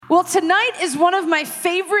Well, tonight is one of my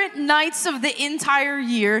favorite nights of the entire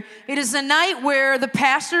year. It is a night where the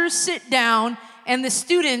pastors sit down and the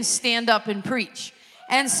students stand up and preach.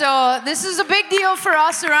 And so this is a big deal for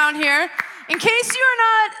us around here. In case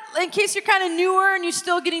you're kind of newer and you're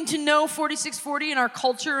still getting to know 4640 and our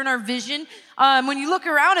culture and our vision, when you look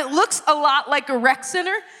around, it looks a lot like a rec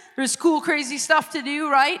center. There's cool, crazy stuff to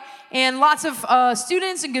do, right? And lots of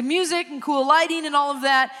students and good music and cool lighting and all of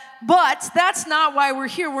that. But that's not why we're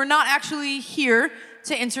here. We're not actually here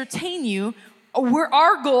to entertain you.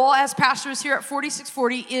 Our goal as pastors here at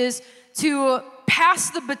 4640 is to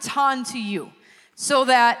pass the baton to you so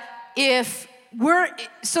that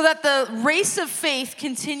the race of faith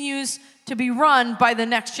continues to be run by the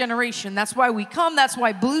next generation. That's why we come. That's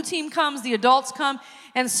why Blue Team comes, the adults come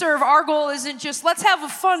and serve. Our goal isn't just let's have a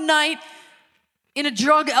fun night in a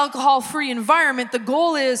drug, alcohol-free environment. The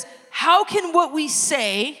goal is how can what we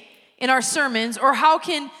say in our sermons, or how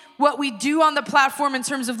can what we do on the platform in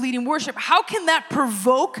terms of leading worship, how can that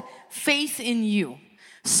provoke faith in you?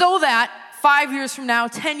 So that 5 years from now,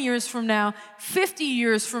 10 years from now, 50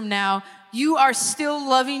 years from now, you are still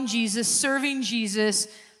loving Jesus, serving Jesus,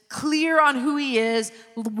 clear on who he is,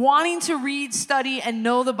 wanting to read, study, and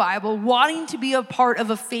know the Bible, wanting to be a part of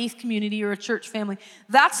a faith community or a church family.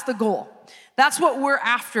 That's the goal. That's what we're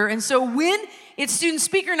after. And so when it's student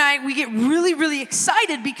speaker night, we get really, really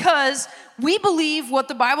excited because we believe what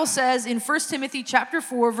the Bible says in 1 Timothy chapter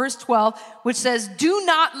 4, verse 12, which says, "Do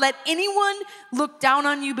not let anyone look down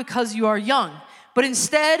on you because you are young, but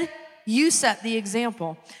instead you set the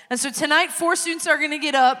example." And so tonight, 4 students are going to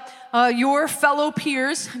get up. Your fellow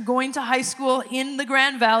peers going to high school in the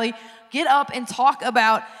Grand Valley, get up and talk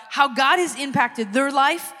about how God has impacted their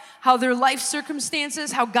life, how their life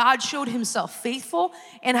circumstances, how God showed himself faithful,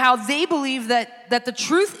 and how they believe that the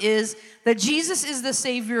truth is that Jesus is the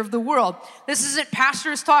Savior of the world. This isn't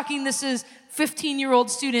pastors talking, this is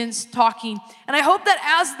 15-year-old students talking. And I hope that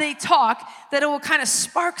as they talk, that it will kind of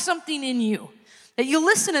spark something in you. That you'll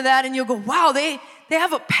listen to that and you'll go, wow, they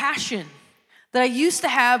have a passion that I used to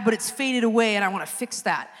have, but it's faded away and I want to fix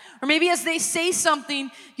that. Or maybe as they say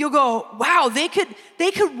something, you'll go, wow, they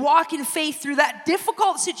could walk in faith through that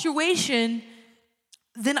difficult situation,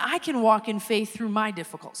 then I can walk in faith through my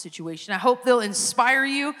difficult situation. I hope they'll inspire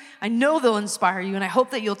you. I know they'll inspire you, and I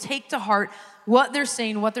hope that you'll take to heart what they're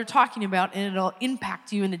saying, what they're talking about, and it'll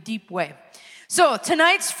impact you in a deep way. So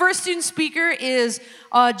tonight's first student speaker is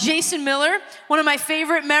Jason Miller. One of my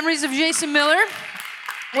favorite memories of Jason Miller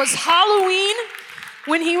was Halloween.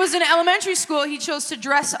 When he was in elementary school, he chose to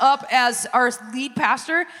dress up as our lead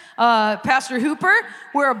pastor, Pastor Hooper,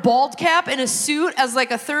 wear a bald cap and a suit as like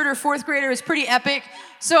a 3rd or 4th grader. It was pretty epic.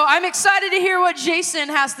 So I'm excited to hear what Jason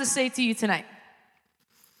has to say to you tonight.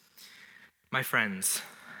 My friends,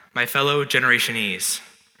 my fellow Generationese,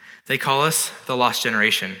 they call us the lost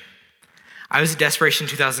generation. I was in desperation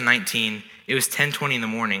 2019. It was 10:20 in the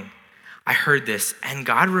morning. I heard this, and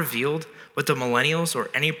God revealed what the millennials or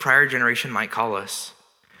any prior generation might call us.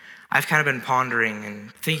 I've kind of been pondering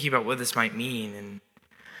and thinking about what this might mean and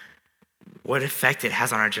what effect it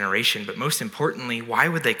has on our generation, but most importantly, why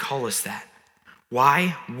would they call us that?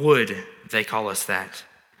 Why would they call us that?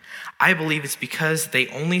 I believe it's because they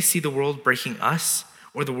only see the world breaking us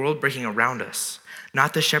or the world breaking around us,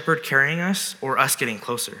 not the shepherd carrying us or us getting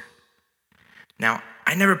closer. Now,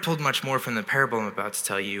 I never pulled much more from the parable I'm about to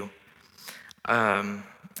tell you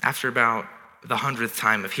after about the 100th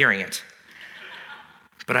time of hearing it.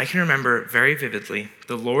 But I can remember very vividly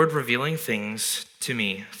the Lord revealing things to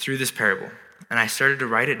me through this parable, and I started to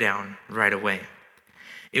write it down right away.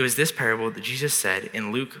 It was this parable that Jesus said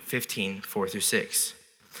in Luke 15, 4-6.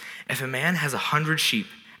 If a man has 100 sheep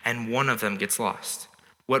and one of them gets lost,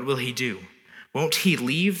 what will he do? Won't he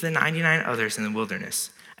leave the 99 others in the wilderness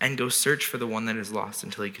and go search for the one that is lost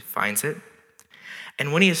until he finds it?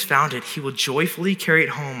 And when he has found it, he will joyfully carry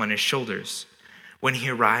it home on his shoulders. When he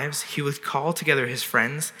arrives, he will call together his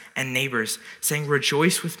friends and neighbors, saying,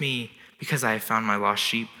 "Rejoice with me because I have found my lost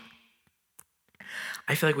sheep."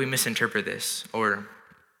 I feel like we misinterpret this, or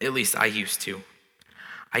at least I used to.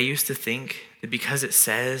 I used to think that because it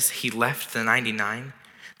says he left the 99,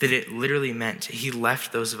 that it literally meant he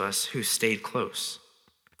left those of us who stayed close.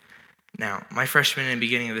 Now, my freshman and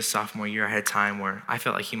beginning of this sophomore year, I had a time where I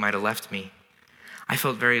felt like he might have left me. I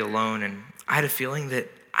felt very alone, and I had a feeling that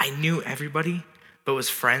I knew everybody, but was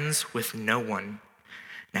friends with no one.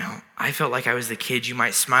 Now, I felt like I was the kid you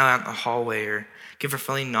might smile out in the hallway or give a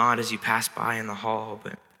friendly nod as you pass by in the hall,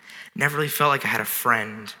 but never really felt like I had a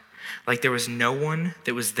friend, like there was no one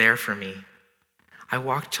that was there for me. I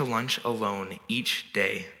walked to lunch alone each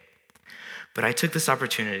day, but I took this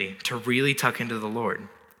opportunity to really tuck into the Lord.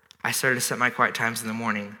 I started to set my quiet times in the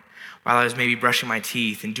morning while I was maybe brushing my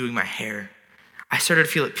teeth and doing my hair. I started to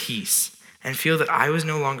feel at peace and feel that I was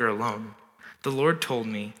no longer alone. The Lord told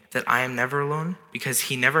me that I am never alone because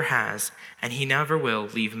he never has and he never will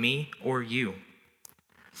leave me or you.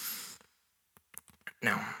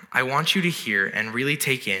 Now, I want you to hear and really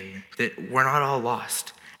take in that we're not all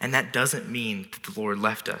lost, and that doesn't mean that the Lord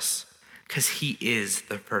left us, because he is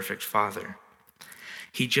the perfect Father.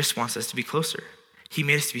 He just wants us to be closer. He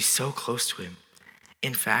made us to be so close to him.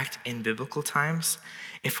 In fact, in biblical times,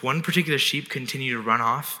 if one particular sheep continued to run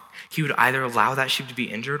off, he would either allow that sheep to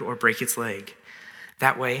be injured or break its leg.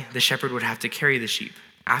 That way, the shepherd would have to carry the sheep.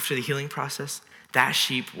 After the healing process, that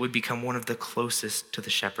sheep would become one of the closest to the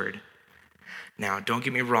shepherd. Now, don't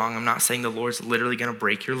get me wrong, I'm not saying the Lord's literally going to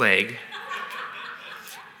break your leg.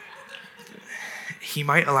 He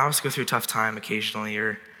might allow us to go through a tough time occasionally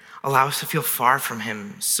or allow us to feel far from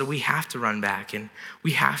him, so we have to run back and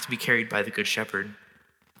we have to be carried by the Good Shepherd.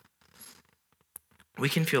 We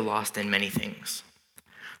can feel lost in many things.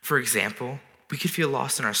 For example, we could feel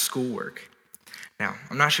lost in our schoolwork. Now,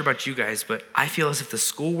 I'm not sure about you guys, but I feel as if the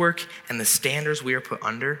schoolwork and the standards we are put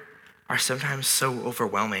under are sometimes so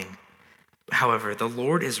overwhelming. However, the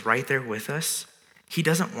Lord is right there with us. He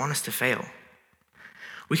doesn't want us to fail.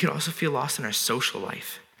 We could also feel lost in our social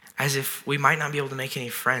life, as if we might not be able to make any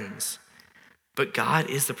friends. But God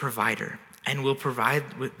is the provider and will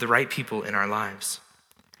provide with the right people in our lives.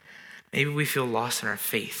 Maybe we feel lost in our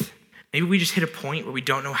faith. Maybe we just hit a point where we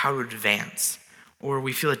don't know how to advance, or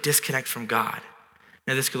we feel a disconnect from God.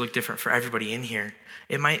 Now, this could look different for everybody in here.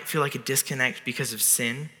 It might feel like a disconnect because of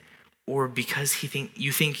sin, or because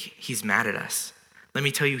you think he's mad at us. Let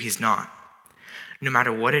me tell you, he's not. No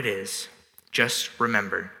matter what it is, just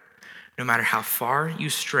remember, no matter how far you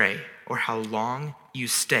stray or how long you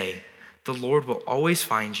stay, the Lord will always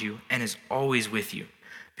find you and is always with you,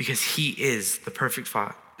 because he is the perfect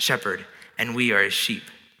shepherd and we are his sheep.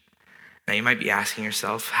 Now, you might be asking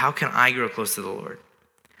yourself, how can I grow close to the Lord?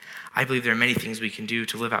 I believe there are many things we can do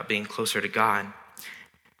to live out being closer to God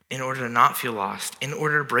in order to not feel lost, in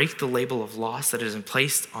order to break the label of loss that is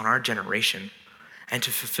placed on our generation, and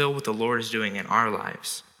to fulfill what the Lord is doing in our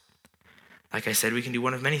lives. Like I said, we can do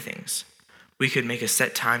one of many things. We could make a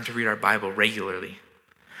set time to read our Bible regularly.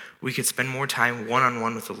 We could spend more time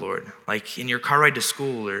one-on-one with the Lord, like in your car ride to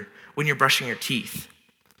school or when you're brushing your teeth.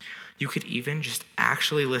 You could even just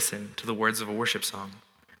actually listen to the words of a worship song.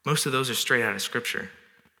 Most of those are straight out of Scripture.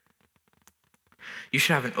 You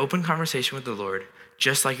should have an open conversation with the Lord,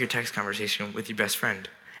 just like your text conversation with your best friend.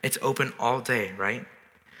 It's open all day, right?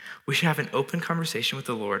 We should have an open conversation with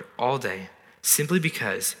the Lord all day, simply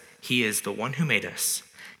because he is the one who made us.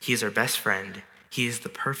 He is our best friend. He is the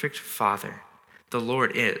perfect Father. The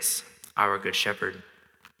Lord is our Good Shepherd.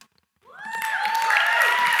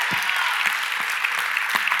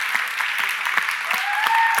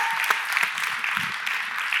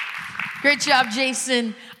 Great job,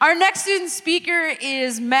 Jason. Our next student speaker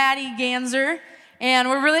is Maddie Ganser, and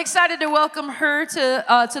we're really excited to welcome her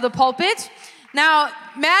to the pulpit. Now,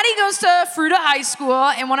 Maddie goes to Fruita High School,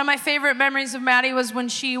 and one of my favorite memories of Maddie was when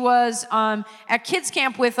she was at kids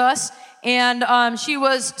camp with us, and she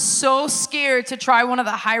was so scared to try one of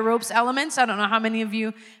the high ropes elements. I don't know how many of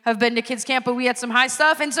you have been to kids camp, but we had some high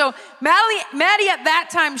stuff. And so Maddie at that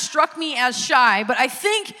time struck me as shy, but I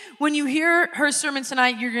think when you hear her sermon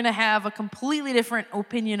tonight, you're going to have a completely different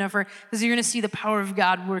opinion of her because you're going to see the power of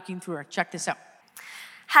God working through her. Check this out.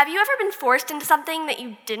 Have you ever been forced into something that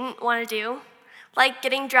you didn't want to do? Like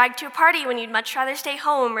getting dragged to a party when you'd much rather stay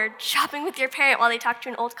home, or shopping with your parent while they talk to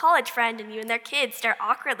an old college friend and you and their kids stare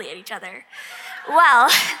awkwardly at each other. Well,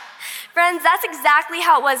 friends, that's exactly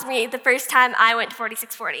how it was me the first time I went to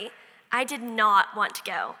 4640. I did not want to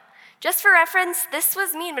go. Just for reference, this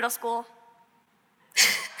was me in middle school.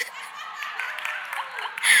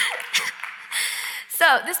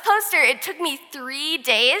 So this poster, it took me 3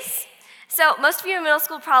 days. So most of you in middle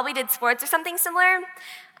school probably did sports or something similar.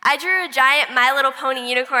 I drew a giant My Little Pony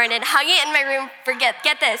unicorn and hung it in my room for,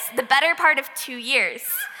 get this, the better part of 2 years.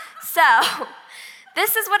 So,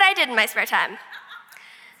 this is what I did in my spare time.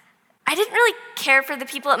 I didn't really care for the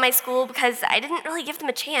people at my school because I didn't really give them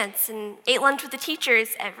a chance and ate lunch with the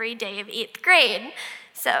teachers every day of 8th grade.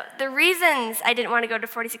 So, the reasons I didn't want to go to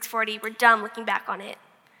 4640 were dumb looking back on it.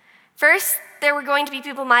 First, there were going to be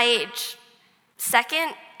people my age.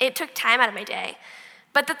 Second, it took time out of my day.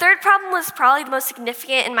 But the third problem was probably the most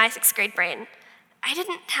significant in my 6th grade brain. I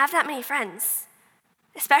didn't have that many friends,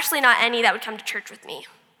 especially not any that would come to church with me.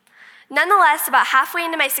 Nonetheless, about halfway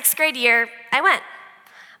into my 6th grade year, I went.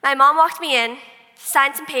 My mom walked me in,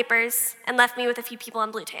 signed some papers, and left me with a few people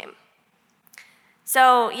on Blue Team.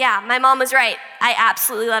 So yeah, my mom was right. I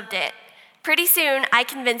absolutely loved it. Pretty soon, I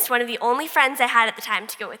convinced one of the only friends I had at the time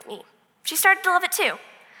to go with me. She started to love it too.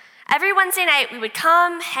 Every Wednesday night, we would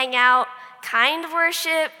come, hang out, kind of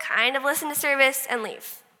worship, kind of listen to service, and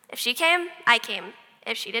leave. If she came, I came.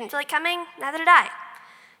 If she didn't feel like coming, neither did I.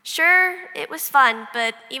 Sure, it was fun,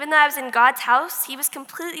 but even though I was in God's house, he was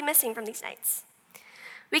completely missing from these nights.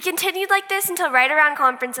 We continued like this until right around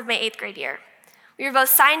conference of my 8th grade year. We were both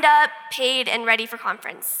signed up, paid, and ready for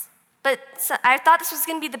conference. I thought this was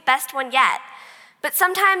going to be the best one yet. But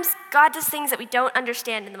sometimes God does things that we don't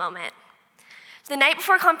understand in the moment. The night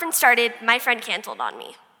before conference started, my friend canceled on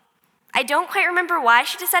me. I don't quite remember why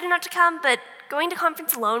she decided not to come, but going to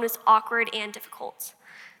conference alone was awkward and difficult.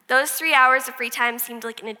 Those 3 hours of free time seemed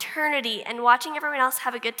like an eternity, and watching everyone else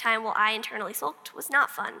have a good time while I internally sulked was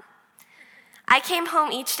not fun. I came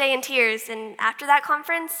home each day in tears, and after that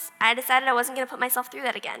conference, I decided I wasn't going to put myself through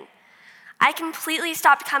that again. I completely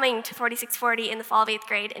stopped coming to 4640 in the fall of 8th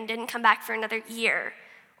grade and didn't come back for another year,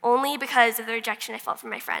 only because of the rejection I felt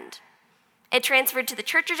from my friend. It transferred to the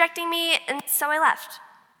church rejecting me, and so I left.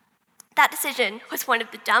 That decision was one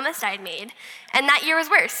of the dumbest I had made, and that year was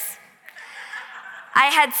worse. I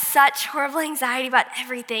had such horrible anxiety about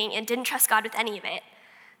everything and didn't trust God with any of it.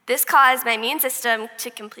 This caused my immune system to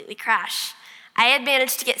completely crash. I had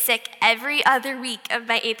managed to get sick every other week of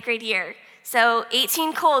my 8th grade year, so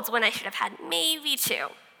 18 colds when I should have had maybe 2.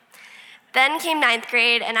 Then came 9th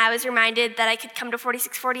grade, and I was reminded that I could come to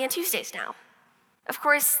 4640 on Tuesdays now. Of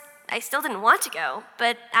course, I still didn't want to go,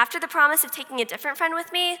 but after the promise of taking a different friend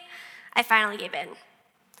with me, I finally gave in.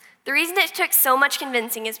 The reason it took so much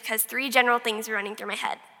convincing is because 3 general things were running through my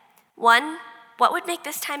head. 1, what would make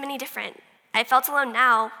this time any different? I felt alone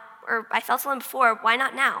now, or I felt alone before, why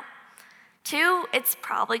not now? 2, it's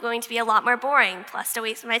probably going to be a lot more boring, plus a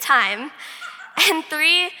waste of my time. And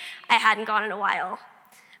 3, I hadn't gone in a while.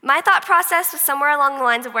 My thought process was somewhere along the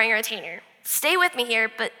lines of wearing a retainer. Stay with me here,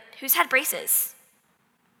 but who's had braces?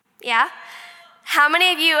 Yeah? How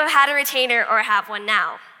many of you have had a retainer or have one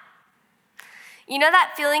now? You know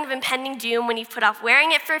that feeling of impending doom when you've put off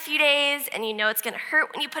wearing it for a few days and you know it's going to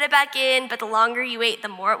hurt when you put it back in, but the longer you wait, the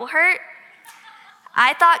more it will hurt?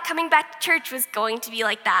 I thought coming back to church was going to be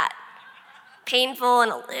like that. Painful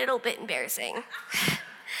and a little bit embarrassing.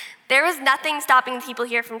 There was nothing stopping the people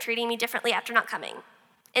here from treating me differently after not coming.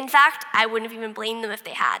 In fact, I wouldn't have even blamed them if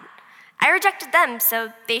they had. I rejected them,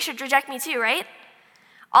 so they should reject me too, right?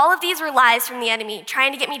 All of these were lies from the enemy,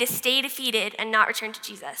 trying to get me to stay defeated and not return to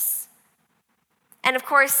Jesus. And of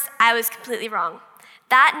course, I was completely wrong.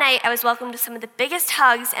 That night, I was welcomed with some of the biggest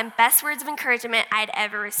hugs and best words of encouragement I'd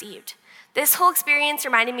ever received. This whole experience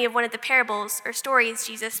reminded me of one of the parables or stories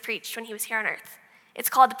Jesus preached when he was here on earth. It's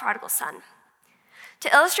called the prodigal son.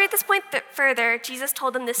 To illustrate this point further, Jesus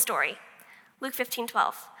told them this story. Luke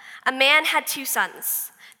 15:12. A man had 2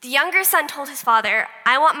 sons. The younger son told his father,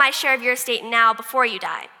 I want my share of your estate now before you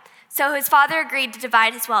die. So his father agreed to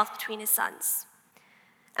divide his wealth between his sons.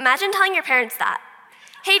 Imagine telling your parents that.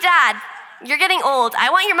 Hey, Dad, you're getting old. I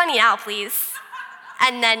want your money now, please.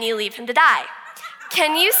 And then you leave him to die.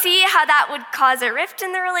 Can you see how that would cause a rift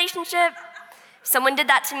in the relationship? If someone did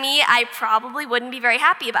that to me, I probably wouldn't be very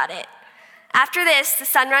happy about it. After this, the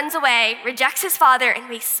son runs away, rejects his father, and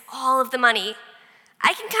wastes all of the money.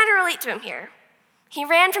 I can kind of relate to him here. He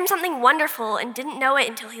ran from something wonderful and didn't know it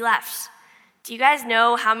until he left. Do you guys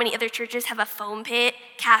know how many other churches have a foam pit,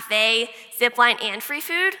 cafe, zip line, and free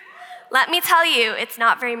food? Let me tell you, it's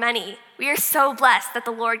not very many. We are so blessed that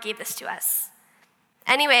the Lord gave this to us.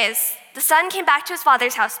 Anyways, the son came back to his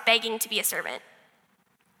father's house begging to be a servant.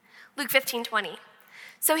 Luke 15:20.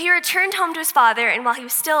 So he returned home to his father, and while he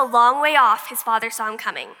was still a long way off, his father saw him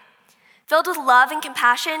coming. Filled with love and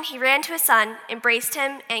compassion, he ran to his son, embraced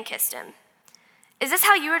him, and kissed him. Is this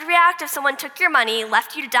how you would react if someone took your money,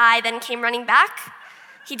 left you to die, then came running back?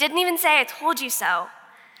 He didn't even say, I told you so.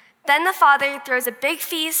 Then the father throws a big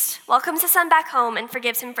feast, welcomes his son back home, and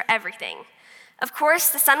forgives him for everything. Of course,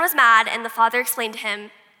 the son was mad, and the father explained to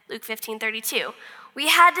him, Luke 15:32, we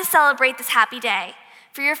had to celebrate this happy day,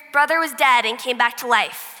 for your brother was dead and came back to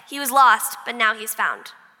life. He was lost, but now he is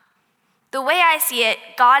found. The way I see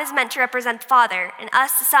it, God is meant to represent the father, and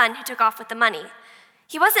us the son who took off with the money.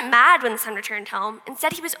 He wasn't mad when the son returned home.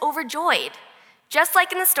 Instead, he was overjoyed. Just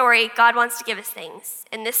like in the story, God wants to give us things.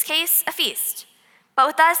 In this case, a feast. But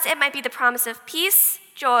with us, it might be the promise of peace,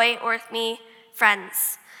 joy, or with me,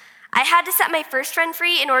 friends. I had to set my first friend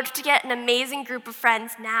free in order to get an amazing group of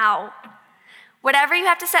friends now. Whatever you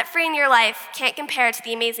have to set free in your life can't compare to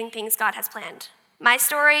the amazing things God has planned. My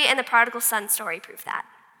story and the prodigal son story prove that.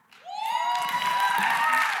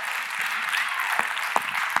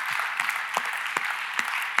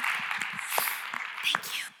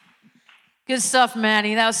 Good stuff,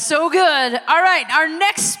 Maddie. That was so good. All right, our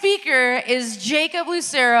next speaker is Jacob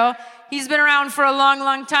Lucero. He's been around for a long,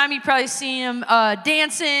 long time. You probably seen him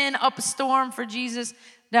dancing up a storm for Jesus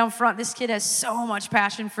down front. This kid has so much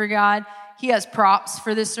passion for God. He has props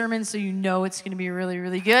for this sermon, so you know it's going to be really,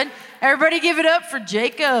 really good. Everybody give it up for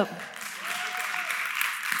Jacob.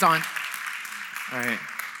 It's on. All right.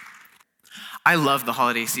 I love the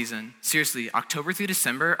holiday season. Seriously, October through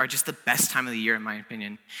December are just the best time of the year, in my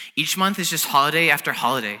opinion. Each month is just holiday after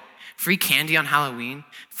holiday. Free candy on Halloween,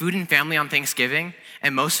 food and family on Thanksgiving,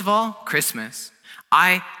 and most of all, Christmas.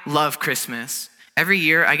 I love Christmas. Every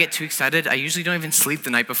year I get too excited, I usually don't even sleep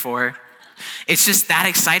the night before. It's just that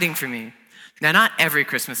exciting for me. Now, not every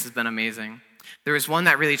Christmas has been amazing. There was one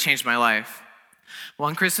that really changed my life.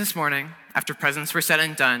 One Christmas morning, after presents were said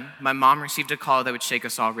and done, my mom received a call that would shake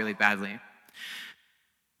us all really badly.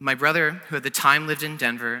 My brother, who at the time lived in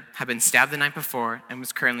Denver, had been stabbed the night before and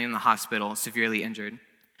was currently in the hospital, severely injured.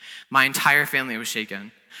 My entire family was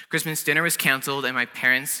shaken. Christmas dinner was canceled, and my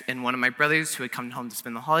parents and one of my brothers, who had come home to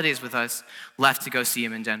spend the holidays with us, left to go see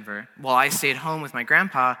him in Denver, while I stayed home with my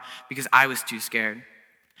grandpa because I was too scared.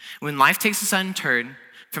 When life takes a sudden turn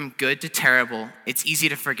from good to terrible, it's easy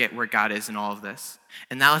to forget where God is in all of this.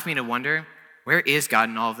 And that left me to wonder, where is God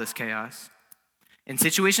in all of this chaos? In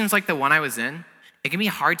situations like the one I was in, it can be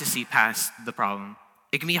hard to see past the problem.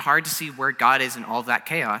 It can be hard to see where God is in all of that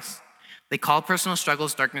chaos. They call personal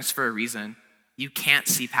struggles darkness for a reason. You can't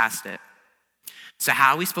see past it. So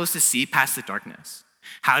how are we supposed to see past the darkness?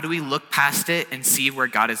 How do we look past it and see where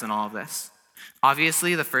God is in all of this?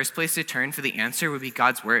 Obviously, the first place to turn for the answer would be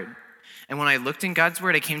God's word. And when I looked in God's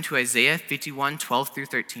word, I came to Isaiah 51, 12 through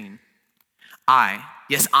 13. I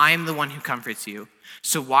am the one who comforts you.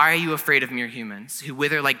 So why are you afraid of mere humans who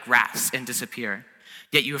wither like grass and disappear?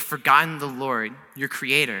 Yet you have forgotten the Lord, your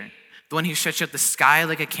creator, the one who stretched out the sky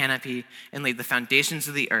like a canopy and laid the foundations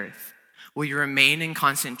of the earth. Will you remain in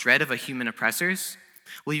constant dread of human oppressors?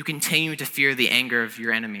 Will you continue to fear the anger of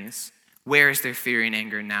your enemies? Where is their fear and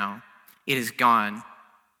anger now? It is gone.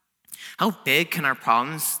 How big can our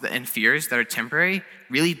problems and fears that are temporary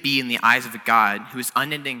really be in the eyes of a God who is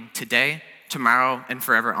unending today, tomorrow, and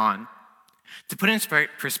forever on? To put in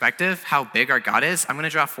perspective how big our God is, I'm going to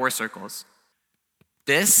draw 4 circles.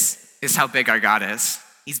 This is how big our God is.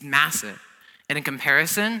 He's massive. And in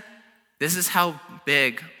comparison, this is how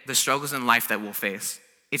big the struggles in life that we'll face.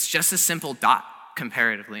 It's just a simple dot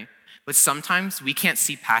comparatively. But sometimes we can't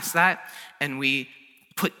see past that, and we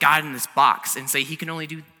put God in this box and say he can only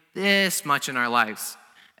do this much in our lives.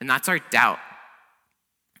 And that's our doubt.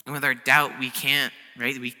 And with our doubt, we can't,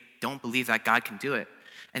 right? We don't believe that God can do it.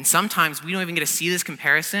 And sometimes we don't even get to see this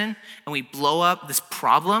comparison, and we blow up this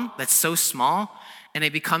problem that's so small, and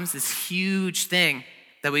it becomes this huge thing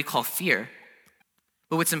that we call fear.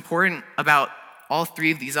 But what's important about all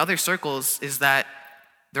 3 of these other circles is that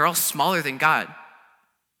they're all smaller than God.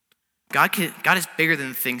 God is bigger than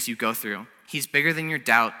the things you go through. He's bigger than your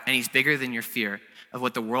doubt, and he's bigger than your fear of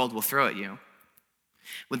what the world will throw at you.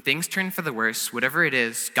 When things turn for the worse, whatever it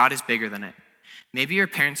is, God is bigger than it. Maybe your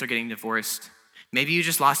parents are getting divorced. Maybe you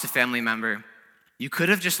just lost a family member. You could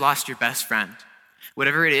have just lost your best friend.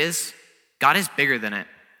 Whatever it is, God is bigger than it.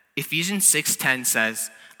 Ephesians 6:10 says,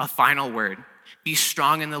 a final word, be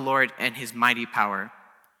strong in the Lord and his mighty power.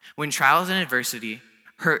 When trials and adversity,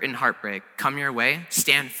 hurt and heartbreak come your way,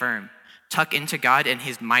 stand firm. Tuck into God and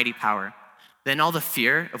his mighty power. Then all the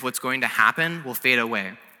fear of what's going to happen will fade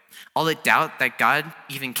away. All the doubt that God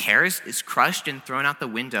even cares is crushed and thrown out the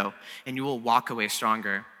window, and you will walk away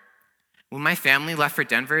stronger. When my family left for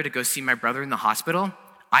Denver to go see my brother in the hospital,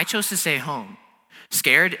 I chose to stay home.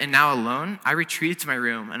 Scared and now alone, I retreated to my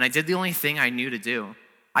room, and I did the only thing I knew to do.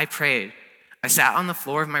 I prayed. I sat on the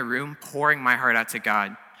floor of my room, pouring my heart out to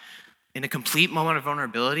God. In a complete moment of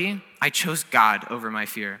vulnerability, I chose God over my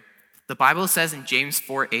fear. The Bible says in James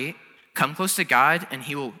 4:8, come close to God,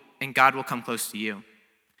 and God will come close to you.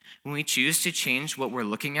 When we choose to change what we're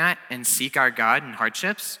looking at and seek our God in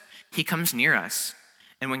hardships, he comes near us.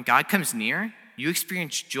 And when God comes near, you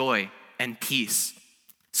experience joy and peace.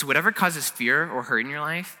 So whatever causes fear or hurt in your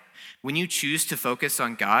life, when you choose to focus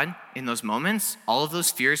on God in those moments, all of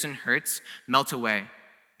those fears and hurts melt away.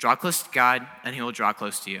 Draw close to God, and he will draw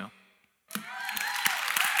close to you.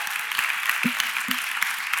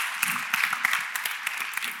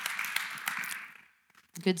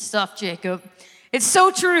 Good stuff, Jacob. It's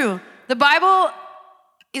so true. The Bible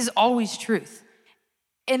is always truth.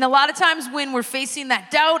 And a lot of times when we're facing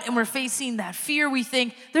that doubt and we're facing that fear, we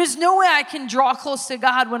think, there's no way I can draw close to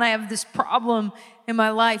God when I have this problem in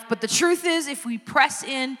my life. But the truth is, if we press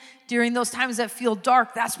in during those times that feel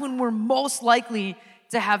dark, that's when we're most likely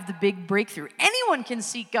to have the big breakthrough. Anyone can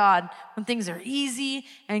seek God when things are easy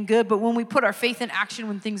and good, but when we put our faith in action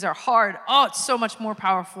when things are hard, oh, it's so much more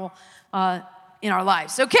powerful in our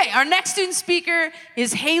lives. Okay, our next student speaker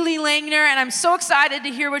is Haley Langner, and I'm so excited to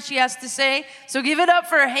hear what she has to say. So give it up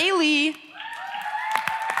for Haley.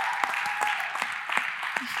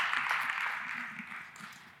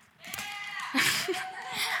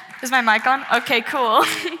 Is my mic on? Okay, cool.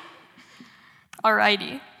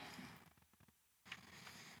 Alrighty.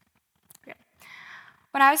 Okay.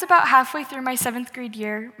 When I was about halfway through my 7th grade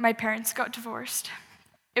year, my parents got divorced.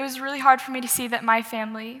 It was really hard for me to see that my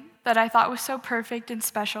family, that I thought was so perfect and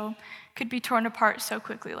special, could be torn apart so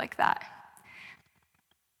quickly like that.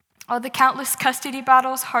 All the countless custody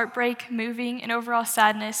battles, heartbreak, moving, and overall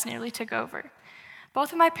sadness nearly took over.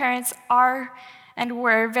 Both of my parents are and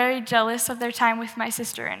were very jealous of their time with my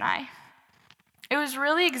sister and I. It was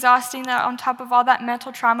really exhausting that on top of all that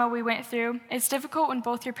mental trauma we went through, it's difficult when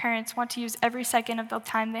both your parents want to use every second of the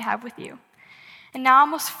time they have with you. And now,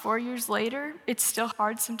 almost 4 years later, it's still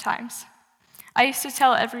hard sometimes. I used to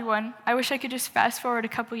tell everyone, I wish I could just fast forward a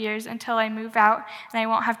couple years until I move out and I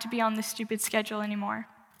won't have to be on this stupid schedule anymore.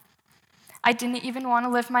 I didn't even want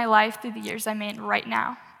to live my life through the years I'm in right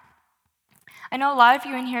now. I know a lot of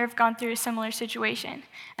you in here have gone through a similar situation,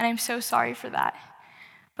 and I'm so sorry for that.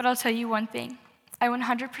 But I'll tell you one thing. I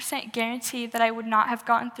 100% guarantee that I would not have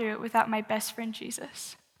gotten through it without my best friend,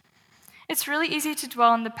 Jesus. It's really easy to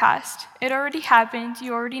dwell on the past. It already happened,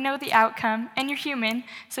 you already know the outcome, and you're human,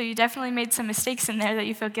 so you definitely made some mistakes in there that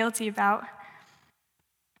you feel guilty about.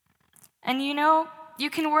 And you know, you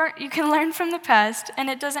can learn from the past, and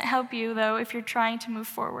it doesn't help you, though, if you're trying to move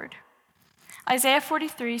forward. Isaiah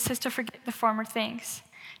 43 says to forget the former things.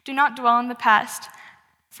 Do not dwell on the past,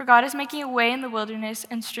 for God is making a way in the wilderness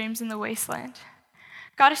and streams in the wasteland.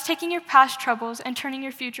 God is taking your past troubles and turning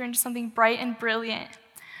your future into something bright and brilliant.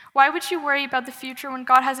 Why would you worry about the future when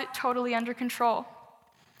God has it totally under control?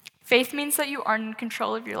 Faith means that you aren't in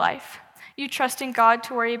control of your life. You trust in God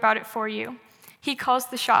to worry about it for you. He calls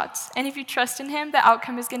the shots, and if you trust in Him, the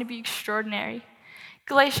outcome is going to be extraordinary.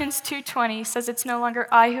 Galatians 2:20 says it's no longer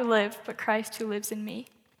I who live, but Christ who lives in me.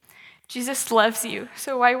 Jesus loves you,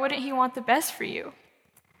 so why wouldn't He want the best for you?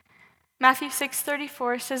 Matthew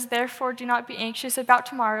 6:34 says, therefore do not be anxious about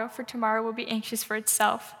tomorrow, for tomorrow will be anxious for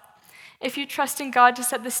itself. If you trust in God to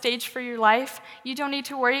set the stage for your life, you don't need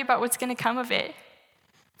to worry about what's going to come of it.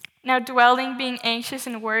 Now, dwelling, being anxious,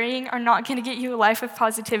 and worrying are not going to get you a life of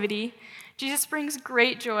positivity. Jesus brings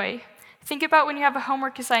great joy. Think about when you have a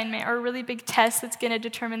homework assignment or a really big test that's going to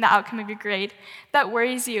determine the outcome of your grade. That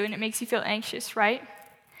worries you and it makes you feel anxious, right?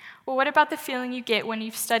 Well, what about the feeling you get when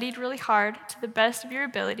you've studied really hard to the best of your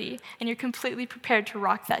ability and you're completely prepared to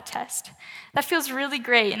rock that test? That feels really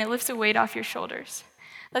great and it lifts a weight off your shoulders.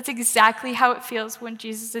 That's exactly how it feels when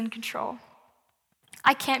Jesus is in control.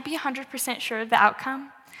 I can't be 100% sure of the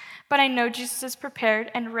outcome, but I know Jesus is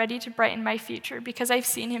prepared and ready to brighten my future because I've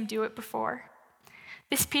seen Him do it before.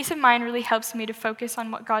 This peace of mind really helps me to focus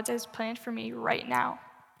on what God has planned for me right now.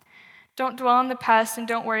 Don't dwell on the past and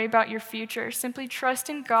don't worry about your future. Simply trust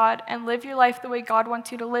in God and live your life the way God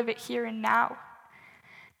wants you to live it here and now.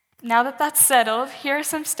 Now that that's settled, here are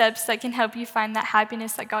some steps that can help you find that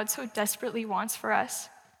happiness that God so desperately wants for us.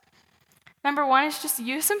 Number one is just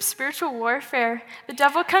use some spiritual warfare. The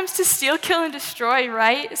devil comes to steal, kill, and destroy,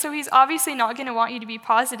 right? So he's obviously not going to want you to be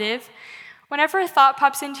positive. Whenever a thought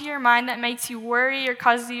pops into your mind that makes you worry or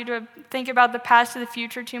causes you to think about the past or the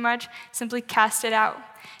future too much, simply cast it out.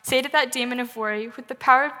 Say to that demon of worry, with the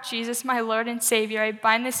power of Jesus, my Lord and Savior, I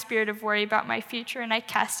bind the spirit of worry about my future and I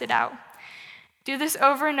cast it out. Do this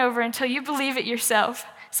over and over until you believe it yourself.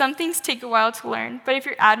 Some things take a while to learn, but if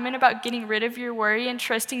you're adamant about getting rid of your worry and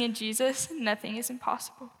trusting in Jesus, nothing is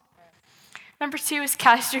impossible. Number two is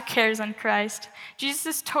cast your cares on Christ. Jesus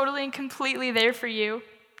is totally and completely there for you.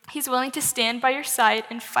 He's willing to stand by your side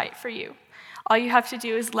and fight for you. All you have to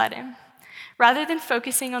do is let Him. Rather than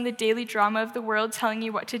focusing on the daily drama of the world telling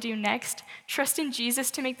you what to do next, trust in Jesus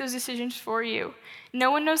to make those decisions for you.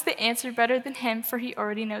 No one knows the answer better than Him, for He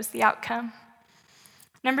already knows the outcome.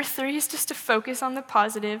 Number three is just to focus on the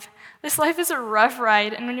positive. This life is a rough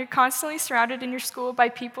ride, and when you're constantly surrounded in your school by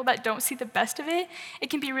people that don't see the best of it,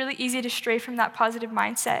 it can be really easy to stray from that positive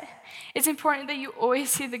mindset. It's important that you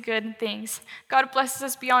always see the good in things. God blesses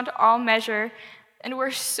us beyond all measure, and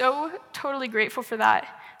we're so totally grateful for that.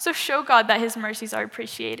 So show God that His mercies are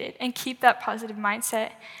appreciated, and keep that positive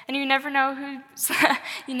mindset. And you never know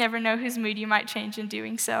whose mood you might change in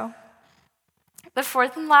doing so. The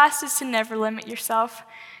fourth and last is to never limit yourself.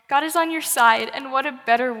 God is on your side, and what a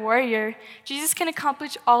better warrior. Jesus can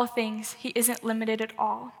accomplish all things. He isn't limited at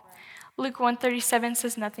all. Luke 1:37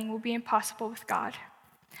 says nothing will be impossible with God.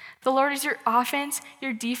 The Lord is your offense,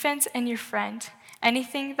 your defense, and your friend.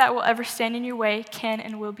 Anything that will ever stand in your way can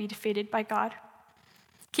and will be defeated by God.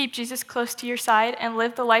 Keep Jesus close to your side and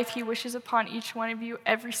live the life he wishes upon each one of you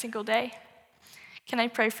every single day. Can I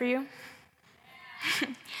pray for you?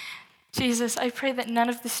 Jesus, I pray that none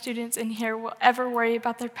of the students in here will ever worry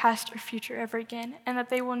about their past or future ever again, and that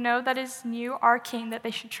they will know that it is you, our King, that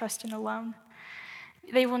they should trust in alone.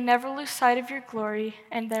 They will never lose sight of your glory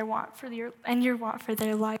and your want for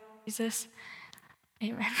their life, Jesus.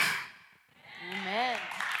 Amen. Amen.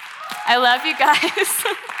 I love you guys.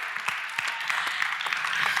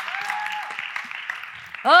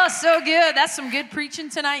 Oh, so good. That's some good preaching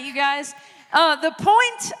tonight, you guys. The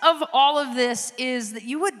point of all of this is that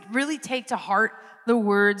you would really take to heart the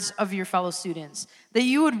words of your fellow students, that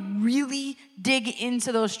you would really dig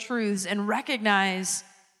into those truths and recognize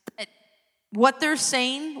that what they're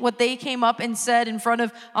saying, what they came up and said in front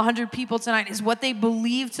of 100 people tonight is what they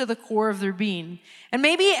believe to the core of their being. And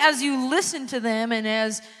maybe as you listen to them and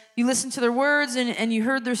as you listened to their words and you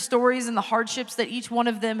heard their stories and the hardships that each one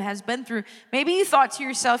of them has been through, maybe you thought to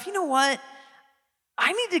yourself, you know what?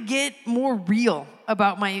 I need to get more real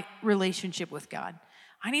about my relationship with God.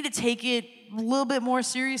 I need to take it a little bit more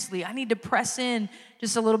seriously. I need to press in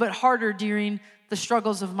just a little bit harder during the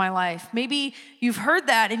struggles of my life. Maybe you've heard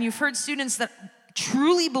that and you've heard students that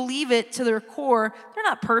truly believe it to their core. They're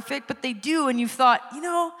not perfect, but they do. And you've thought,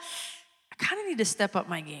 I kind of need to step up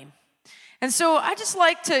my game. And so I just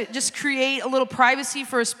like to just create a little privacy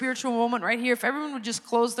for a spiritual moment right here. If everyone would just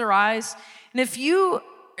close their eyes. And if you're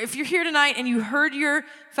here tonight and you heard your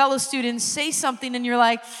fellow students say something and you're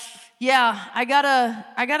like, yeah, I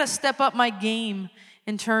gotta step up my game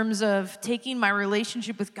in terms of taking my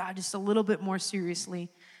relationship with God just a little bit more seriously,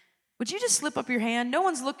 would you just slip up your hand? No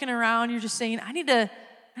one's looking around. You're just saying, I need to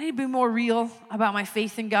be more real about my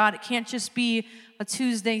faith in God. It can't just be a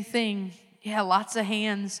Tuesday thing. Yeah, lots of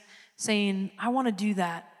hands saying, I want to do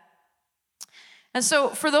that. And so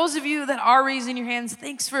for those of you that are raising your hands,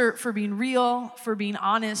 thanks for being real, for being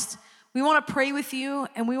honest. We want to pray with you,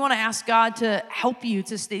 and we want to ask God to help you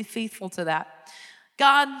to stay faithful to that.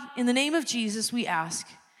 God, in the name of Jesus, we ask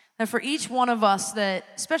that for each one of us, that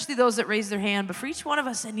especially those that raise their hand, but for each one of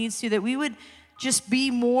us that needs to, that we would just be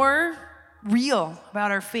more real about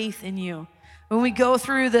our faith in you. When we go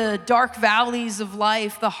through the dark valleys of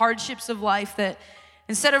life, the hardships of life, that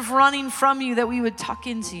instead of running from you, that we would tuck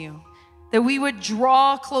into you, that we would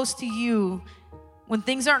draw close to you when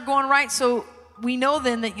things aren't going right, so we know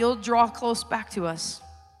then that you'll draw close back to us.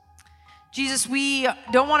 Jesus, we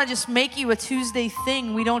don't want to just make you a Tuesday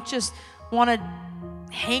thing. We don't just want to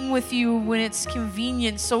hang with you when it's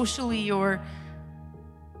convenient socially or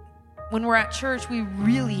when we're at church. We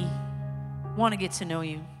really want to get to know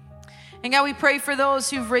you. And God, we pray for those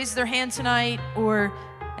who've raised their hand tonight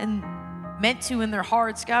and meant to in their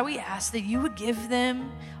hearts. God, we ask that you would give them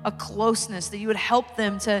a closeness, that you would help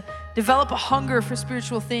them to develop a hunger for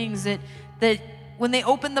spiritual things, that when they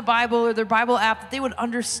open the Bible or their Bible app, that they would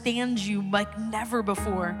understand you like never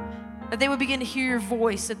before, that they would begin to hear your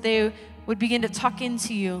voice, that they would begin to tuck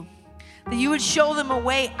into you, that you would show them a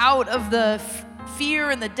way out of the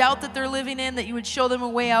fear and the doubt that they're living in, that you would show them a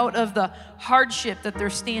way out of the hardship that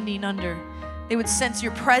they're standing under. They would sense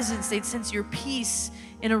your presence, they'd sense your peace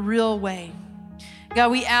in a real way.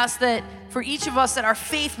 God, we ask that for each of us that our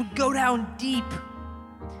faith would go down deep,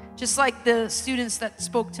 just like the students that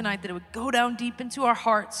spoke tonight, that it would go down deep into our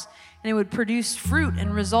hearts and it would produce fruit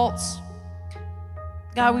and results.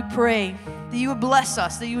 God, we pray that you would bless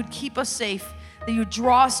us, that you would keep us safe, that you would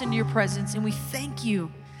draw us into your presence. And we thank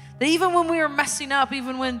you that even when we were messing up,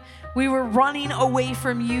 even when we were running away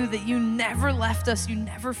from you, that you never left us, you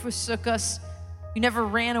never forsook us, you never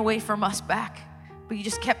ran away from us back, but you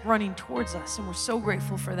just kept running towards us. And we're so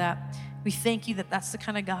grateful for that. We thank you that that's the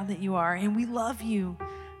kind of God that you are, and we love you.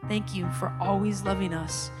 Thank you for always loving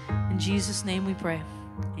us. In Jesus' name we pray.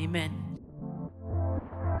 Amen.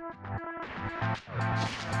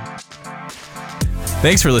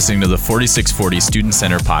 Thanks for listening to the 4640 Student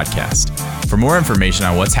Center podcast. For more information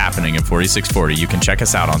on what's happening in 4640, you can check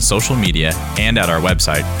us out on social media and at our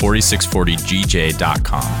website,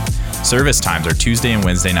 4640gj.com. Service times are Tuesday and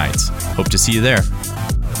Wednesday nights. Hope to see you there.